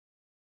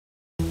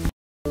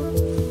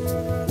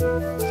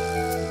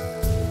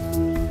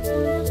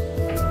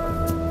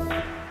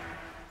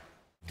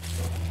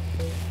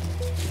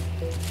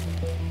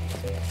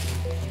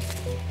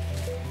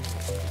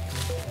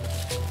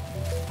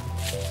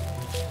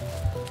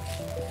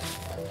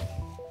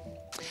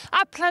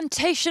A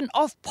plantation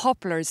of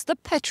poplars, the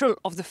petrol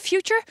of the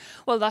future?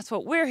 Well, that's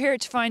what we're here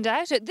to find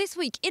out. This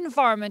week,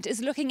 Environment is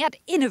looking at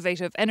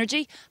innovative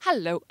energy.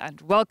 Hello and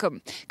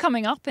welcome.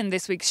 Coming up in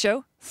this week's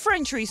show,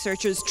 French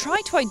researchers try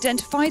to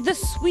identify the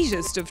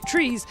sweetest of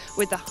trees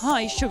with a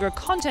high sugar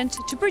content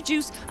to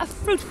produce a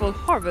fruitful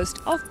harvest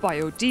of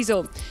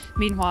biodiesel.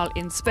 Meanwhile,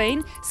 in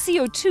Spain,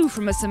 CO2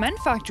 from a cement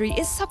factory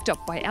is sucked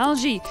up by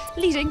algae,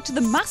 leading to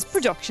the mass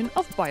production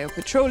of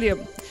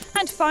biopetroleum.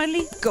 And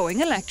finally, going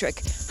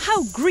electric.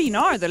 How green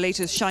are the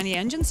latest shiny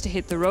engines to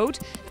hit the road?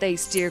 They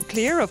steer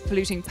clear of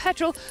polluting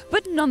petrol,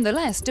 but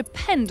nonetheless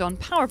depend on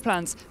power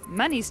plants,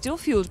 many still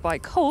fuelled by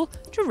coal,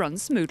 to run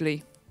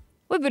smoothly.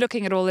 We'll be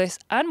looking at all this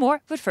and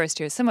more, but first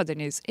here's some other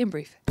news in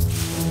brief.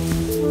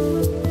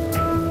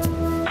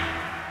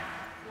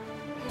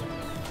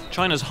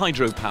 China's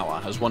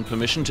hydropower has won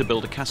permission to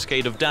build a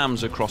cascade of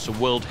dams across a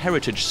World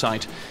Heritage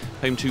Site,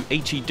 home to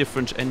 80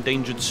 different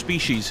endangered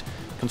species.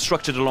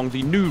 Constructed along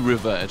the New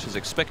River, it is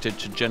expected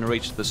to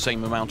generate the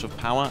same amount of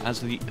power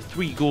as the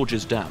Three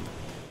Gorges Dam.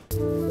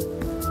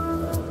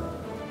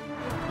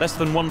 Less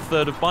than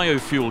 1/3 of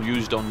biofuel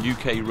used on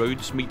UK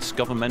roads meets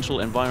governmental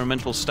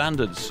environmental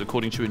standards.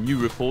 According to a new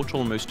report,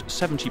 almost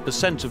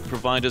 70% of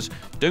providers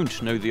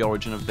don't know the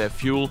origin of their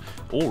fuel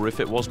or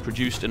if it was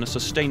produced in a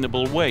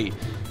sustainable way.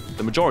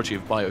 The majority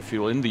of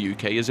biofuel in the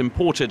UK is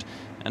imported,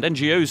 and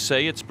NGOs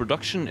say its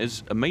production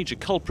is a major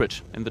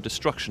culprit in the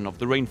destruction of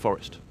the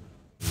rainforest.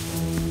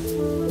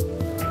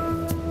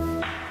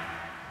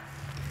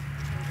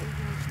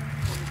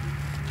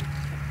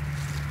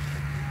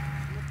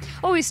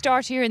 Well, we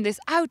start here in this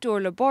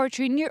outdoor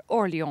laboratory near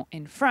Orléans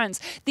in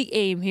France. The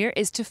aim here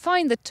is to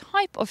find the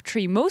type of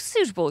tree most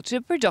suitable to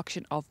the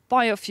production of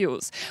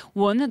biofuels.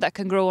 One that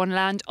can grow on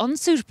land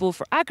unsuitable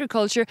for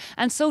agriculture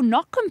and so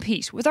not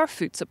compete with our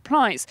food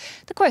supplies.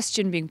 The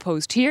question being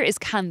posed here is,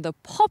 can the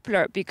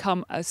poplar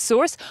become a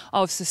source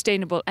of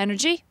sustainable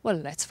energy? Well,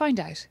 let's find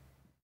out.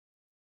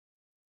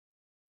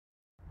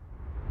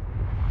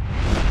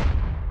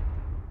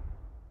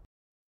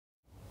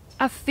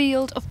 A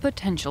field of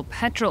potential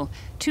petrol.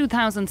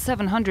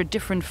 2,700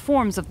 different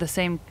forms of the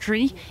same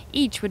tree,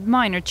 each with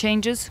minor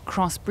changes,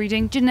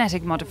 crossbreeding,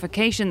 genetic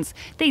modifications.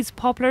 These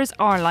poplars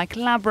are like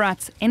lab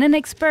rats in an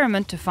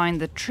experiment to find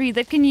the tree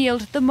that can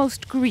yield the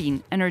most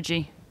green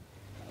energy.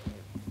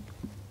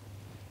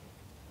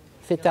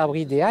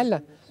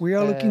 We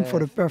are looking for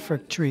the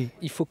perfect tree,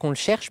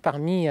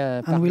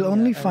 and we'll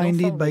only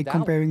find it by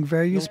comparing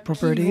various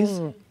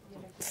properties,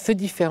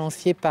 such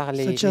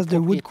as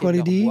the wood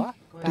quality,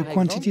 the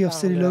quantity of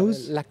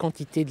cellulose.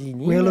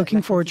 We are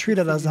looking for a tree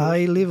that has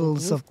high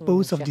levels of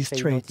both of these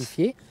traits.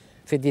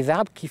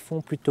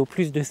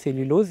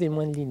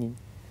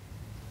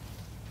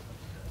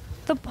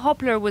 The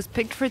poplar was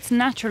picked for its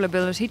natural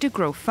ability to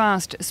grow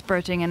fast,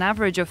 spurting an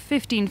average of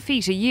 15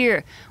 feet a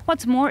year.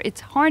 What's more,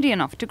 it's hardy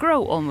enough to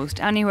grow almost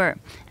anywhere,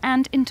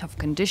 and in tough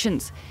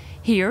conditions.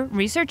 Here,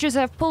 researchers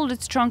have pulled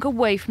its trunk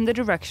away from the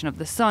direction of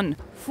the sun,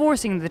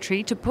 forcing the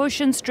tree to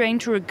push and strain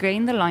to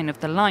regain the line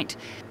of the light.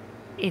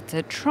 It's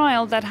a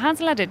trial that has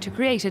led it to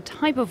create a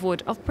type of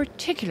wood of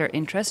particular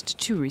interest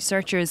to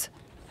researchers.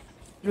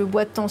 The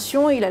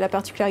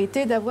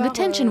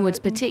tension wood's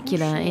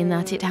particular in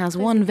that it has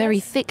one very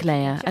thick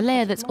layer, a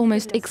layer that's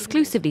almost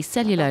exclusively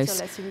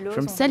cellulose.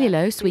 From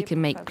cellulose we can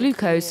make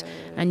glucose,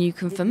 and you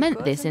can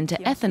ferment this into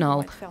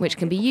ethanol, which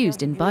can be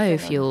used in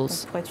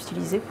biofuels.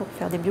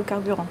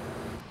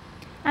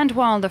 And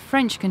while the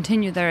French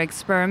continue their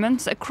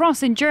experiments,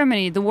 across in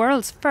Germany, the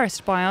world's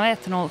first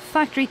bioethanol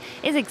factory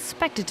is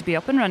expected to be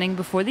up and running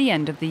before the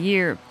end of the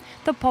year.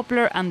 The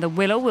poplar and the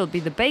willow will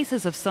be the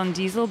basis of sun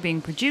diesel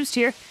being produced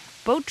here.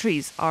 Both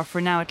trees are, for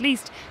now at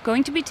least,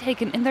 going to be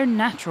taken in their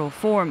natural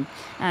form.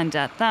 And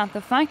at that, the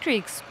factory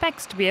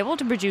expects to be able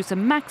to produce a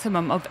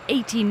maximum of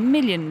 18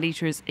 million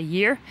litres a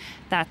year.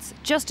 That's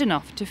just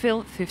enough to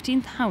fill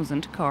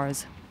 15,000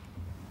 cars.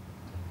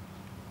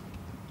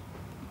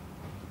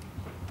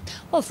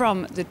 Well,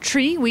 from the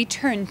tree, we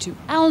turn to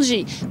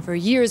algae. For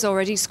years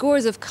already,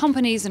 scores of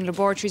companies and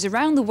laboratories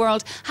around the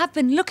world have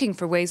been looking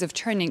for ways of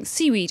turning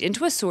seaweed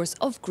into a source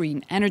of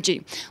green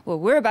energy. Well,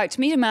 we're about to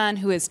meet a man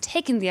who has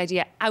taken the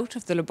idea out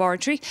of the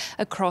laboratory.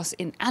 Across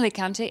in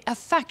Alicante, a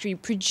factory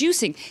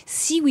producing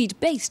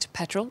seaweed-based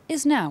petrol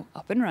is now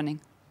up and running.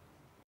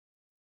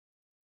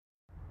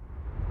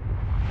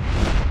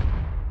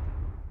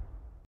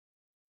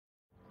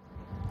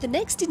 The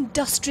next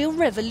industrial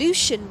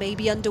revolution may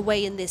be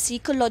underway in this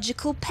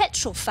ecological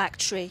petrol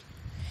factory.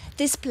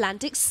 This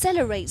plant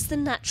accelerates the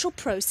natural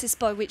process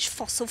by which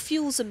fossil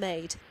fuels are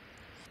made.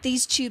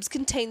 These tubes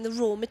contain the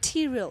raw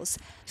materials,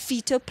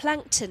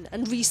 phytoplankton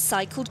and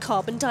recycled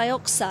carbon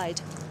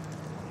dioxide.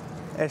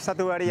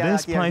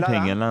 This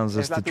piping allows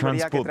us to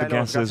transport the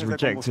gases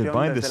rejected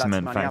by the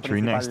cement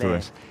factory next to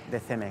us.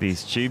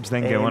 These tubes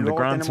then go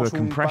underground to a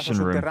compression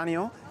room.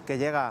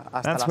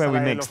 That's where we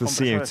mix the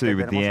CO2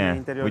 with the air,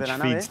 which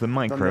feeds the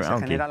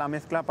microalgae.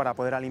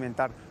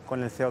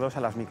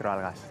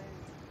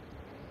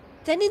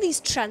 Then in these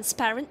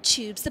transparent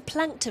tubes, the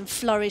plankton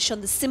flourish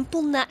on the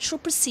simple natural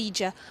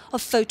procedure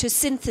of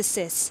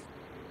photosynthesis.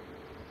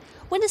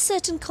 When a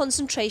certain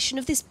concentration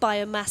of this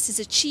biomass is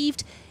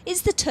achieved,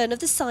 it's the turn of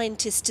the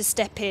scientists to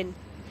step in.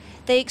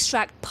 They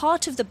extract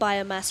part of the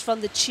biomass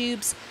from the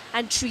tubes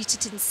and treat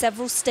it in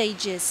several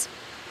stages.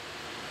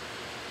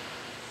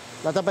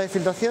 We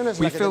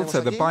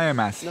filter the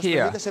biomass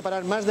here. That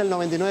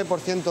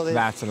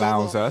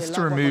allows us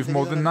to remove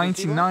more than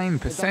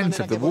 99%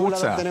 of the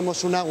water.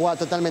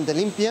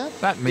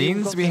 That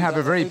means we have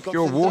a very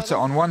pure water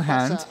on one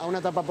hand,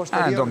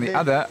 and on the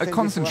other a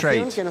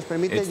concentrate.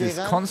 It's this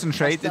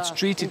concentrate that's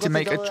treated to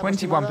make a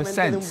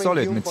 21%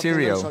 solid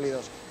material.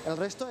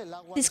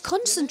 This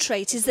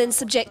concentrate is then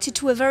subjected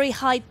to a very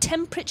high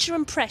temperature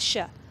and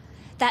pressure.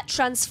 That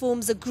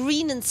transforms a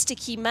green and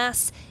sticky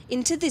mass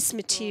into this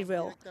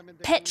material,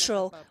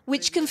 petrol,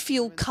 which can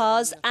fuel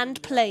cars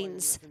and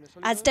planes,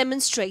 as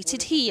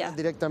demonstrated here.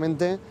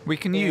 We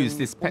can use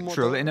this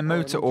petrol in a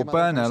motor or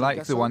burner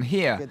like the one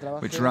here,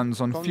 which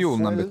runs on fuel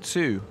number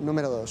 2.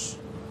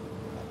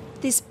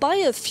 This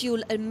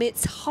biofuel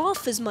emits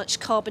half as much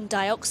carbon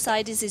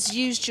dioxide as is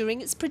used during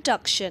its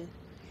production.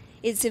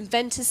 Its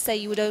inventors say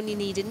you would only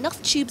need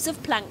enough tubes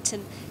of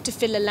plankton to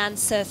fill a land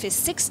surface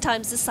 6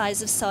 times the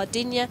size of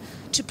Sardinia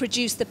to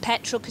produce the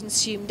petrol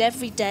consumed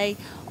every day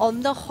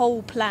on the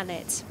whole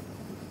planet.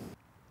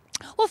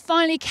 Well,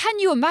 finally, can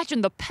you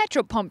imagine the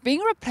petrol pump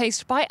being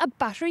replaced by a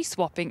battery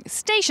swapping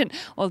station?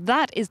 Well,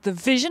 that is the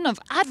vision of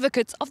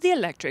advocates of the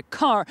electric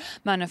car.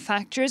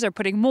 Manufacturers are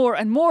putting more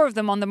and more of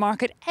them on the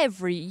market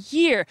every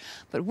year.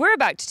 But we're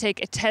about to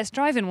take a test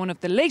drive in one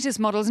of the latest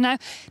models now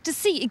to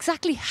see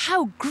exactly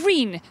how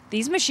green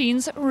these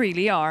machines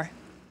really are.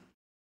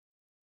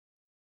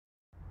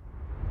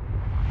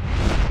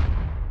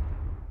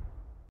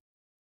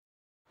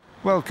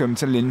 Welcome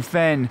to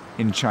Linfen,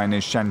 in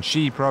China's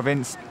Shanxi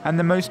province and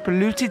the most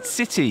polluted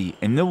city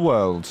in the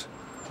world.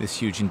 This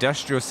huge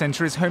industrial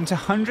centre is home to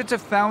hundreds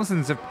of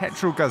thousands of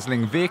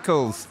petrol-guzzling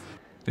vehicles.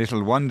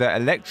 Little wonder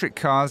electric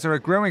cars are a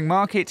growing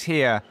market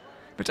here.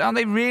 But are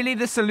they really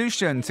the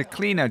solution to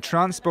cleaner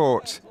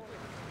transport?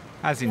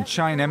 As in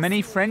China,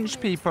 many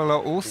French people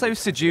are also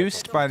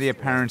seduced by the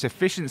apparent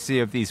efficiency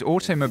of these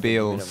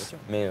automobiles.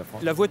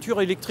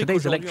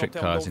 Today's electric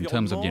cars, in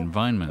terms of the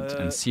environment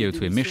and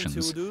CO2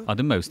 emissions, are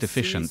the most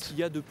efficient.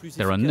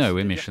 There are no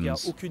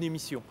emissions.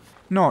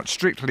 Not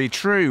strictly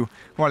true.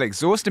 While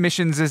exhaust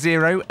emissions are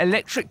zero,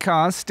 electric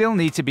cars still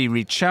need to be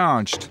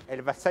recharged.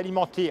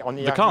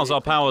 The cars are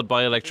powered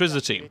by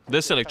electricity.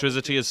 This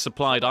electricity is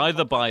supplied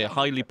either by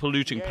highly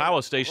polluting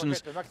power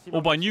stations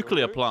or by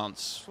nuclear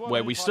plants,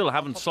 where we still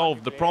haven't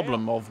solved the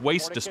problem of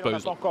waste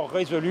disposal.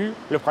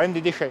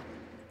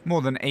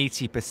 More than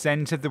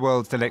 80% of the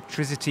world's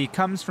electricity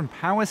comes from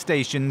power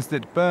stations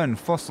that burn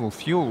fossil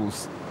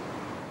fuels.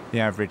 The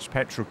average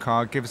petrol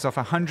car gives off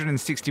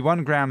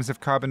 161 grams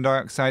of carbon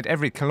dioxide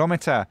every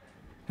kilometre.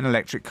 An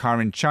electric car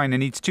in China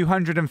needs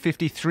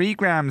 253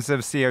 grams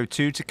of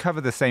CO2 to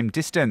cover the same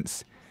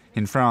distance.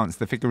 In France,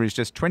 the figure is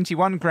just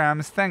 21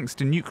 grams thanks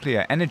to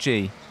nuclear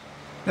energy.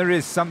 There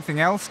is something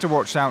else to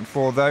watch out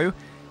for, though.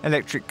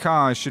 Electric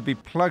cars should be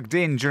plugged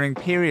in during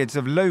periods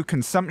of low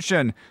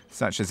consumption,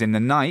 such as in the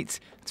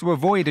night, to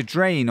avoid a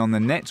drain on the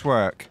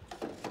network.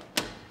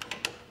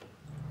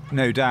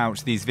 No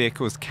doubt these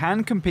vehicles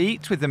can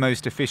compete with the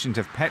most efficient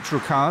of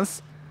petrol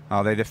cars.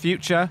 Are they the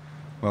future?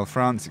 Well,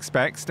 France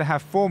expects to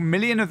have 4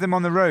 million of them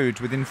on the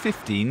road within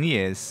 15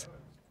 years.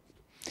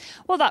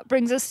 Well, that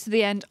brings us to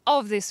the end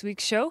of this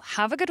week's show.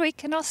 Have a good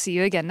week and I'll see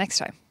you again next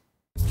time.